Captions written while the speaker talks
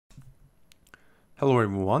Hello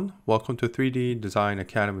everyone, welcome to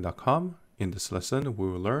 3ddesignacademy.com. In this lesson,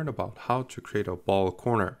 we will learn about how to create a ball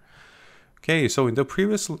corner. Okay, so in the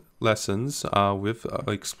previous lessons, we've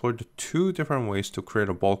explored two different ways to create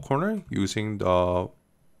a ball corner using the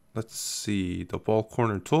ball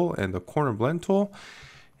corner tool and the corner blend tool.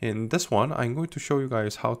 In this one, I'm going to show you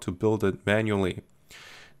guys how to build it manually.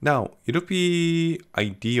 Now, it would be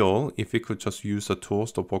ideal if you could just use the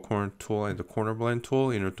tools, the ball corner tool and the corner blend tool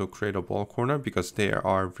in order to create a ball corner, because they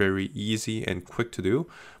are very easy and quick to do.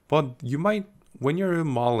 But you might, when you're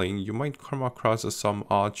modeling, you might come across some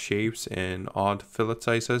odd shapes and odd fillet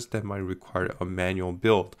sizes that might require a manual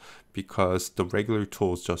build because the regular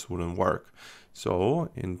tools just wouldn't work. So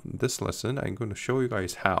in this lesson, I'm going to show you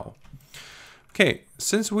guys how. Okay,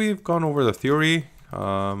 since we've gone over the theory,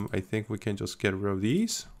 I think we can just get rid of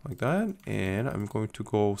these like that, and I'm going to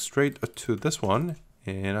go straight to this one,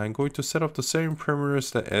 and I'm going to set up the same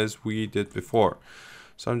parameters as we did before.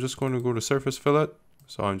 So I'm just going to go to surface fillet.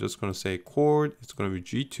 So I'm just going to say chord, it's going to be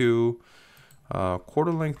G2,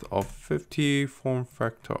 quarter length of 50, form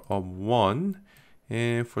factor of 1,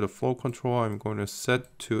 and for the flow control, I'm going to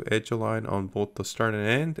set to edge align on both the start and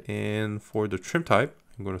end, and for the trim type,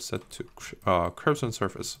 I'm going to set to curves on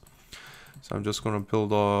surface. So I'm just going to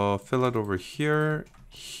build a fillet over here,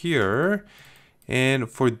 and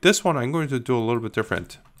for this one, I'm going to do a little bit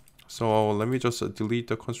different. So let me just delete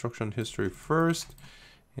the construction history first,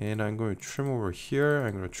 and I'm going to trim over here,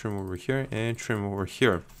 I'm going to trim over here, and trim over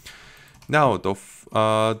here. Now,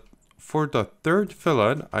 for the third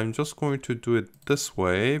fillet, I'm just going to do it this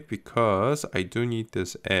way because I do need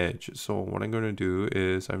this edge. So what I'm going to do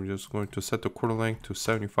is I'm just going to set the quarter length to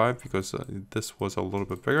 75 because this was a little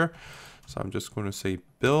bit bigger. So I'm just going to say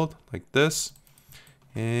build like this,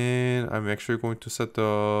 and I'm actually going to set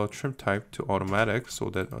the trim type to automatic so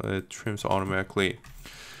that it trims automatically.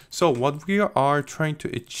 So what we are trying to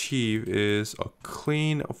achieve is a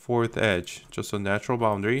clean fourth edge, just a natural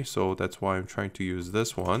boundary. So that's why I'm trying to use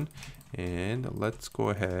this one. And let's go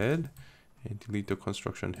ahead and delete the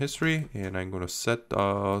construction history, and I'm going to set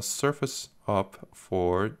the surface up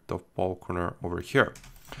for the ball corner over here.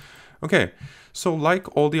 Okay, so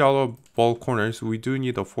like all the other ball corners, we do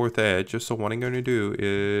need a fourth edge. So what I'm going to do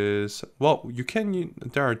is, well,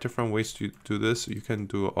 there are different ways to do this. You can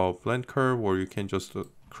do a blend curve, or you can just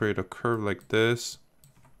create a curve like this.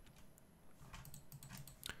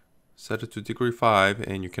 Set it to degree 5,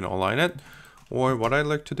 and you can align it. Or what I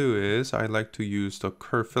like to do is I like to use the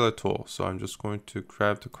curve fillet tool. So I'm just going to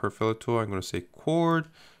grab the curve fillet tool. I'm going to say chord.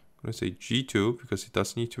 I'm going to say G2 because it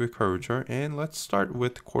does need to be curvature, and let's start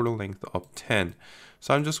with quarter length of 10.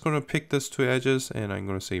 So I'm just going to pick these two edges, and I'm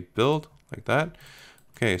going to say build like that.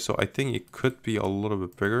 Okay, so I think it could be a little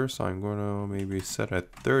bit bigger, so I'm going to maybe set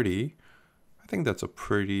at 30. I think that's a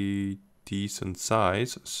pretty decent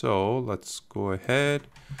size. So let's go ahead.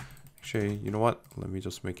 Actually, you know what? Let me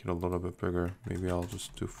just make it a little bit bigger. Maybe I'll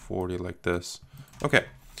just do 40 like this. Okay,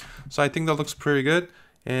 so I think that looks pretty good.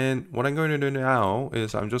 And what I'm going to do now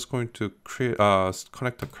is I'm just going to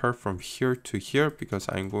connect the curve from here to here because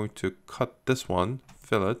I'm going to cut this one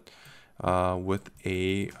fillet with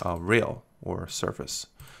a rail or surface.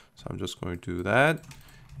 So I'm just going to do that.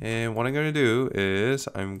 And what I'm going to do is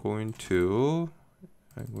I'm going to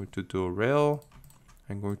do a rail.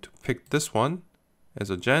 I'm going to pick this one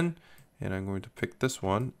as a gen, and I'm going to pick this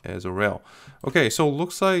one as a rail. Okay, so it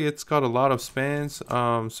looks like it's got a lot of spans.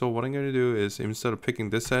 So what I'm going to do is instead of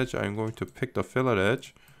picking this edge, I'm going to pick the fillet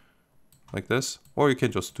edge like this, or you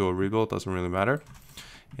can just do a rebuild, doesn't really matter.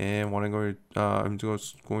 And what I'm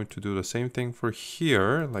just going to do the same thing for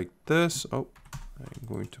here like this. Oh, I'm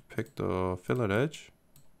going to pick the fillet edge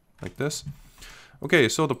like this. Okay,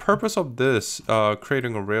 so the purpose of this,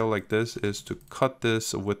 creating a rail like this, is to cut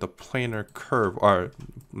this with a planar curve, or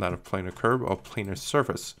not a planar curve, a planar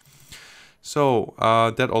surface. So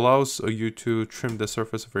that allows you to trim the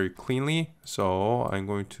surface very cleanly. So I'm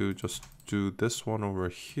going to just do this one over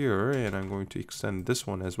here, and I'm going to extend this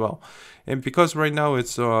one as well. And because right now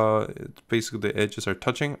it's basically the edges are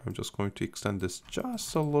touching, I'm just going to extend this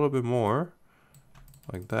just a little bit more,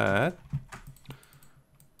 like that.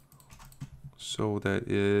 So that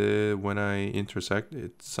when I intersect,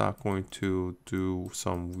 it's not going to do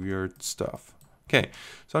some weird stuff. Okay,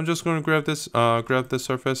 so I'm just going to grab this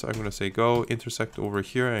surface. I'm going to say go intersect over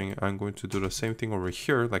here, and I'm going to do the same thing over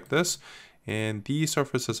here like this. And these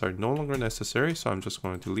surfaces are no longer necessary, so I'm just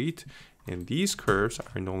going to delete. And these curves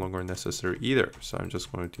are no longer necessary either, so I'm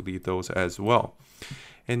just going to delete those as well.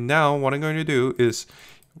 And now what I'm going to do is,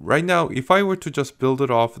 right now, if I were to just build it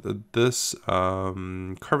off this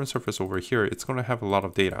curved surface over here, it's going to have a lot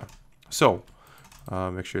of data. So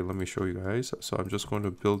Actually, let me show you guys. So I'm just going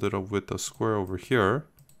to build it up with the square over here.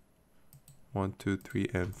 1, 2, 3,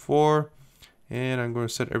 and 4. And I'm going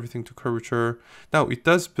to set everything to curvature. Now it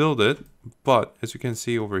does build it, but as you can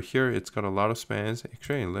see over here, it's got a lot of spans.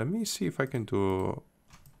 Actually, let me see if I can do.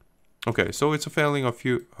 Okay, so it's a failing a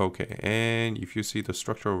few. Okay, and if you see the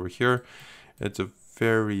structure over here, it's a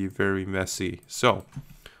very messy. So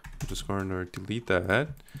I'm just going to delete that.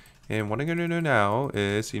 And what I'm going to do now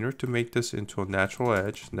is, in order to make this into a natural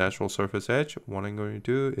edge, natural surface edge, what I'm going to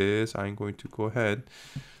do is I'm going to go ahead.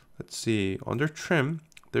 Let's see, under trim,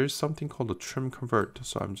 there's something called a trim convert.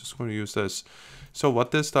 So I'm just going to use this. So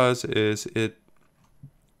what this does is it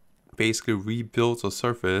basically rebuilds a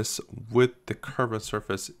surface with the curved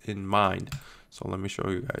surface in mind. So let me show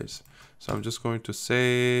you guys. So I'm just going to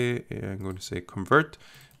say, convert.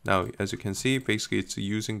 Now, as you can see, basically it's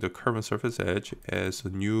using the curved surface edge as a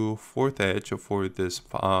new fourth edge for this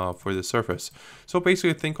surface. So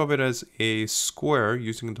basically think of it as a square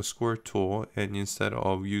using the square tool, and instead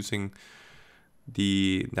of using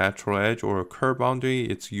the natural edge or a curve boundary,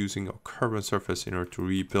 it's using a curved surface in order to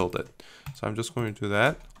rebuild it. So I'm just going to do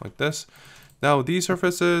that like this. Now these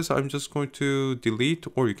surfaces I'm just going to delete,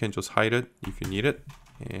 or you can just hide it if you need it.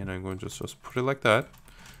 And I'm going to just put it like that.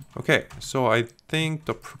 Okay, so I think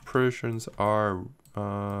the proportions are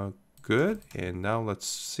good. And now let's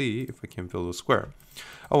see if I can build a square.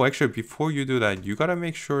 Oh, actually, before you do that, you gotta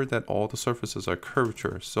make sure that all the surfaces are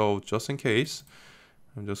curvature. So just in case,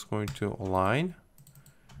 I'm just going to align,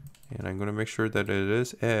 and I'm going to make sure that it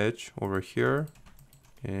is edge over here,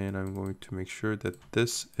 and I'm going to make sure that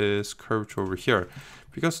this is curvature over here,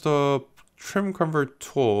 because the trim convert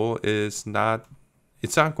tool is not,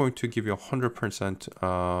 it's not going to give you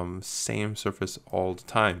 100% same surface all the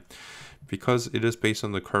time, because it is based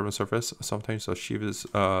on the curved surface. Sometimes the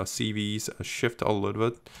CVs shift a little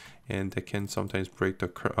bit, and they can sometimes break the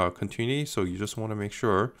continuity. So you just want to make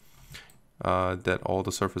sure that all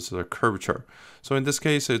the surfaces are curvature. So in this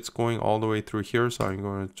case, it's going all the way through here. So I'm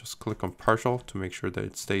going to just click on partial to make sure that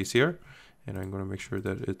it stays here. And I'm going to make sure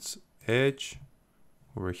that it's edge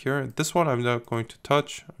over here. This one I'm not going to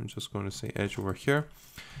touch. I'm just going to say edge over here.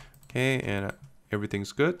 Okay, and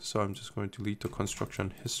everything's good. So I'm just going to delete the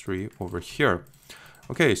construction history over here.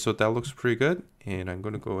 Okay, so that looks pretty good. And I'm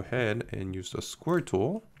going to go ahead and use the square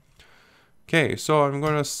tool. Okay, so I'm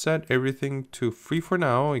going to set everything to free for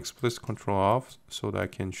now, explicit control off, so that I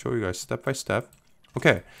can show you guys step by step.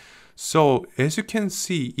 Okay, so as you can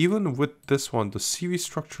see, even with this one, the CV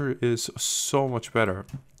structure is so much better.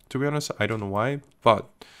 To be honest, I don't know why, but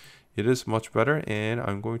it is much better. And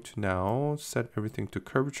I'm going to now set everything to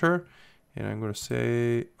curvature. And I'm going to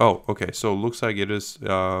say, oh, okay, so it looks like it is,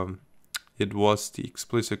 it was the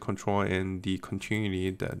explicit control and the continuity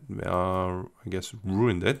that, I guess,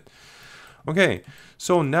 ruined it. Okay,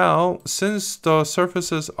 so now since the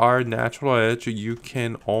surfaces are natural edge, you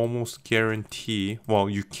can almost guarantee, well,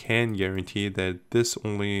 you can guarantee that this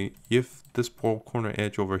only, if this corner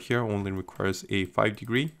edge over here only requires a 5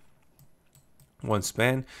 degree, one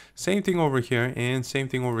span, same thing over here and same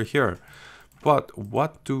thing over here. But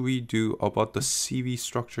what do we do about the CV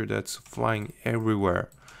structure that's flying everywhere?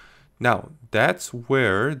 Now, that's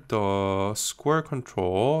where the square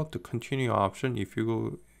control, the continue option, if you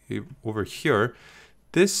go over here,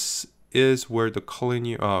 this is where the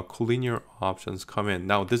collinear options come in.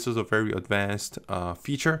 Now, this is a very advanced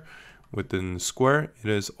feature within Square. It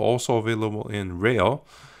is also available in Rail.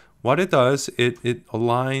 What it does, it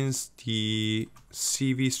aligns the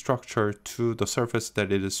CV structure to the surface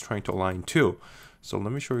that it is trying to align to. So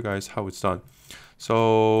let me show you guys how it's done.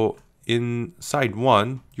 So in side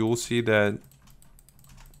 1, you'll see that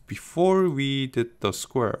before we did the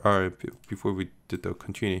square, or before we did the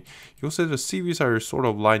continuity, you'll see the CVs are sort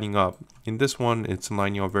of lining up. In this one, it's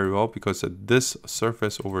lining up very well because this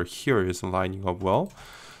surface over here is lining up well.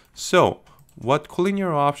 So what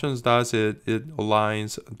collinear options does, it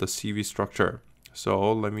aligns the CV structure.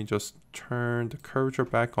 So let me just turn the curvature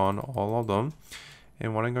back on all of them.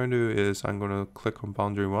 And what I'm going to do is I'm going to click on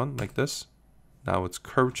boundary 1 like this. Now it's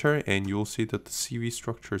curvature, and you'll see that the CV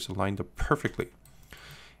structure is lined up perfectly.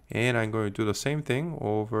 And I'm going to do the same thing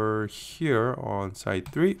over here on side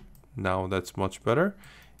 3. Now that's much better.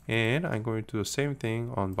 And I'm going to do the same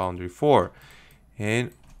thing on boundary 4.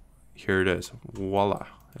 And here it is. Voila.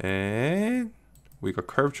 And we got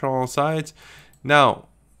curvature on all sides. Now,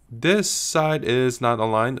 this side is not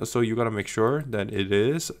aligned, so you got to make sure that it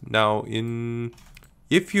is. Now,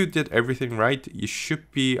 if you did everything right, you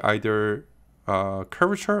should be either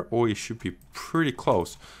curvature, or it should be pretty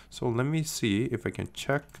close. So let me see if I can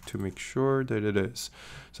check to make sure that it is.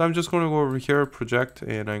 So I'm just going to go over here, project,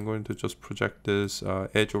 and I'm going to just project this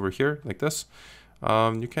edge over here like this.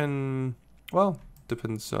 You can, well,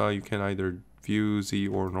 depends, you can either view, Z,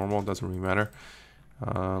 or normal, doesn't really matter.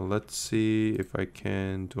 Let's see if I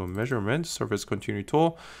can do a measurement, surface continuity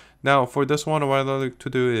tool. Now for this one, what I like to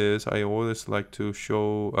do is I always like to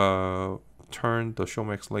show, turn the show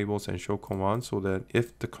max labels and show command, so that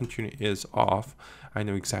if the continuity is off, I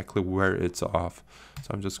know exactly where it's off. So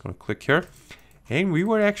I'm just going to click here, and we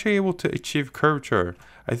were actually able to achieve curvature.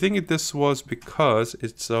 I think this was because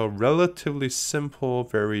it's a relatively simple,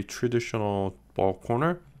 very traditional ball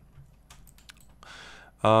corner.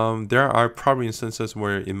 There are probably instances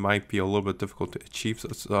where it might be a little bit difficult to achieve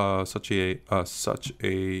such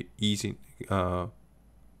a easy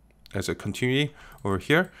as a continuity over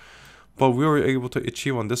here, but we were able to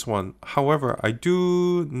achieve on this one. However, I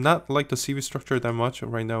do not like the CV structure that much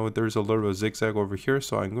right now. There's a little bit of zigzag over here,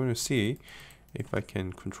 so I'm going to see if I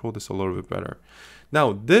can control this a little bit better.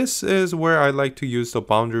 Now this is where I like to use the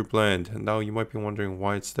boundary blend. Now you might be wondering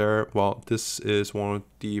why it's there. Well, this is one of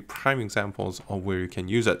the prime examples of where you can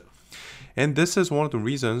use it, and this is one of the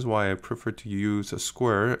reasons why I prefer to use a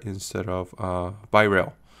square instead of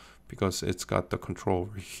bi-rail, because it's got the control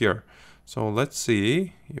over here. So let's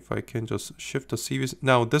see if I can just shift the CVs.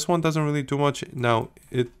 Now this one doesn't really do much. Now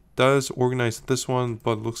it does organize this one,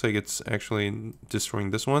 but looks like it's actually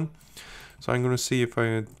destroying this one. So I'm going to see if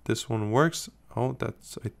this one works. Oh,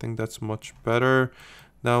 I think that's much better.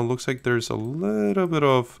 Now it looks like there's a little bit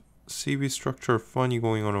of CV structure funny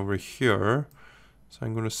going on over here. So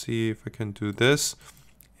I'm going to see if I can do this.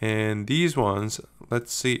 And these ones,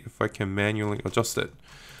 let's see if I can manually adjust it.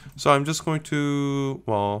 So I'm just going to,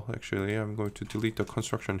 well, actually, I'm going to delete the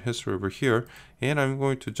construction history over here. And I'm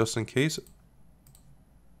going to, just in case,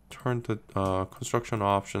 turn the construction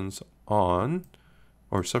options on,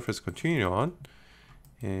 or surface continuity on.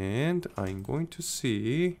 And I'm going to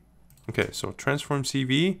see, okay, so transform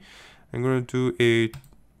CV. I'm going to do a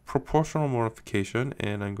proportional modification,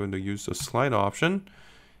 and I'm going to use the slide option.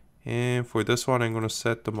 And for this one, I'm going to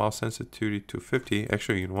set the mouse sensitivity to 50.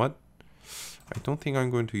 Actually, you know what? I don't think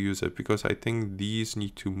I'm going to use it, because I think these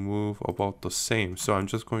need to move about the same. So I'm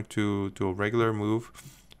just going to do a regular move.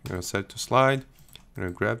 I'm going to set it to slide. I'm going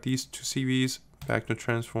to grab these two CVs, back to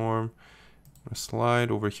transform.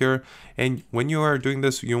 Slide over here, and when you are doing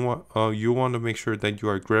this, you want to make sure that you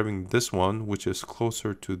are grabbing this one, which is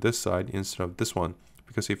closer to this side, instead of this one,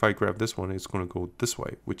 because if I grab this one, it's going to go this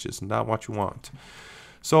way, which is not what you want.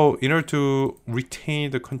 So in order to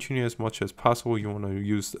retain the continuity as much as possible, you want to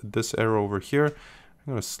use this arrow over here.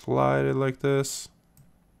 I'm going to slide it like this.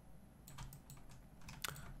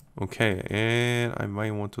 Okay, and I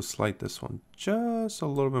might want to slide this one just a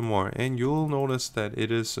little bit more, and you'll notice that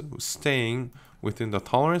it is staying within the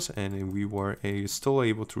tolerance, and we were still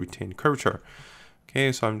able to retain curvature.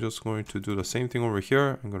 Okay, so I'm just going to do the same thing over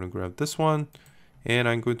here. I'm going to grab this one, and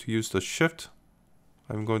I'm going to use the shift.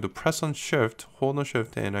 I'm going to press on shift, hold on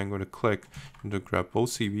shift, and I'm going to click and to grab both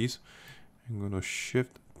CVs. I'm going to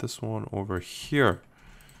shift this one over here.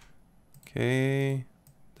 Okay,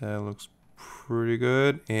 that looks pretty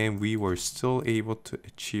good, and we were still able to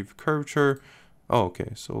achieve curvature. Oh,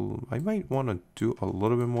 okay, so I might want to do a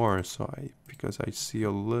little bit more, so because I see a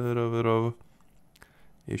little bit of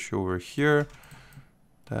issue over here.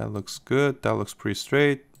 That looks good. That looks pretty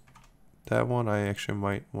straight. That one I actually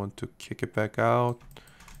might want to kick it back out,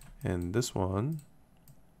 and this one,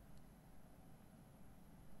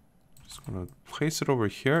 just gonna place it over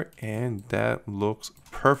here, and that looks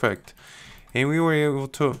perfect. And we were able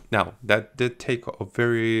to, now that did take a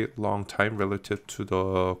very long time relative to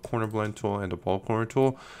the corner blend tool and the ball corner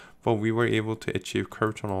tool, but we were able to achieve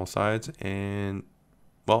curvature on all sides. And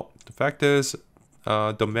well, the fact is,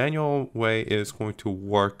 the manual way is going to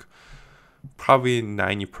work probably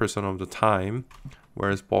 90% of the time,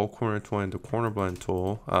 whereas ball corner tool and the corner blend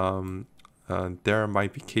tool, there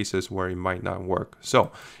might be cases where it might not work.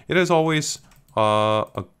 So it is always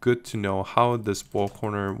good to know how this ball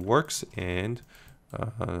corner works and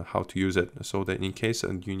how to use it, so that in case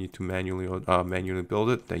you need to manually build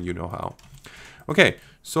it, then you know how. Okay,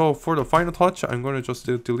 so for the final touch, I'm going to just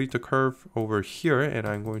delete the curve over here, and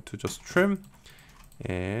I'm going to just trim,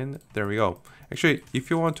 and there we go. Actually, if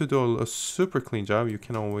you want to do a super clean job, you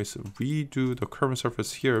can always redo the curved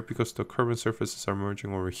surface here, because the curved surfaces are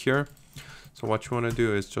merging over here. So what you want to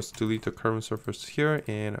do is just delete the curved surface here,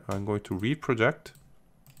 and I'm going to reproject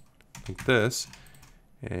like this,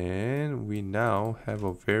 and we now have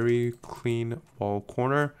a very clean ball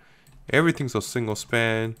corner. Everything's a single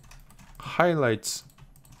span. highlights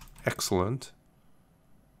excellent.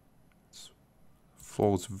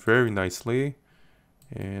 Flows very nicely,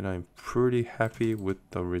 and I'm pretty happy with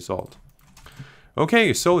the result.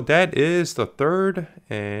 Okay, so that is the third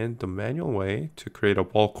and the manual way to create a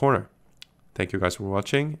wall corner. Thank you guys for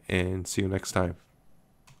watching, and see you next time.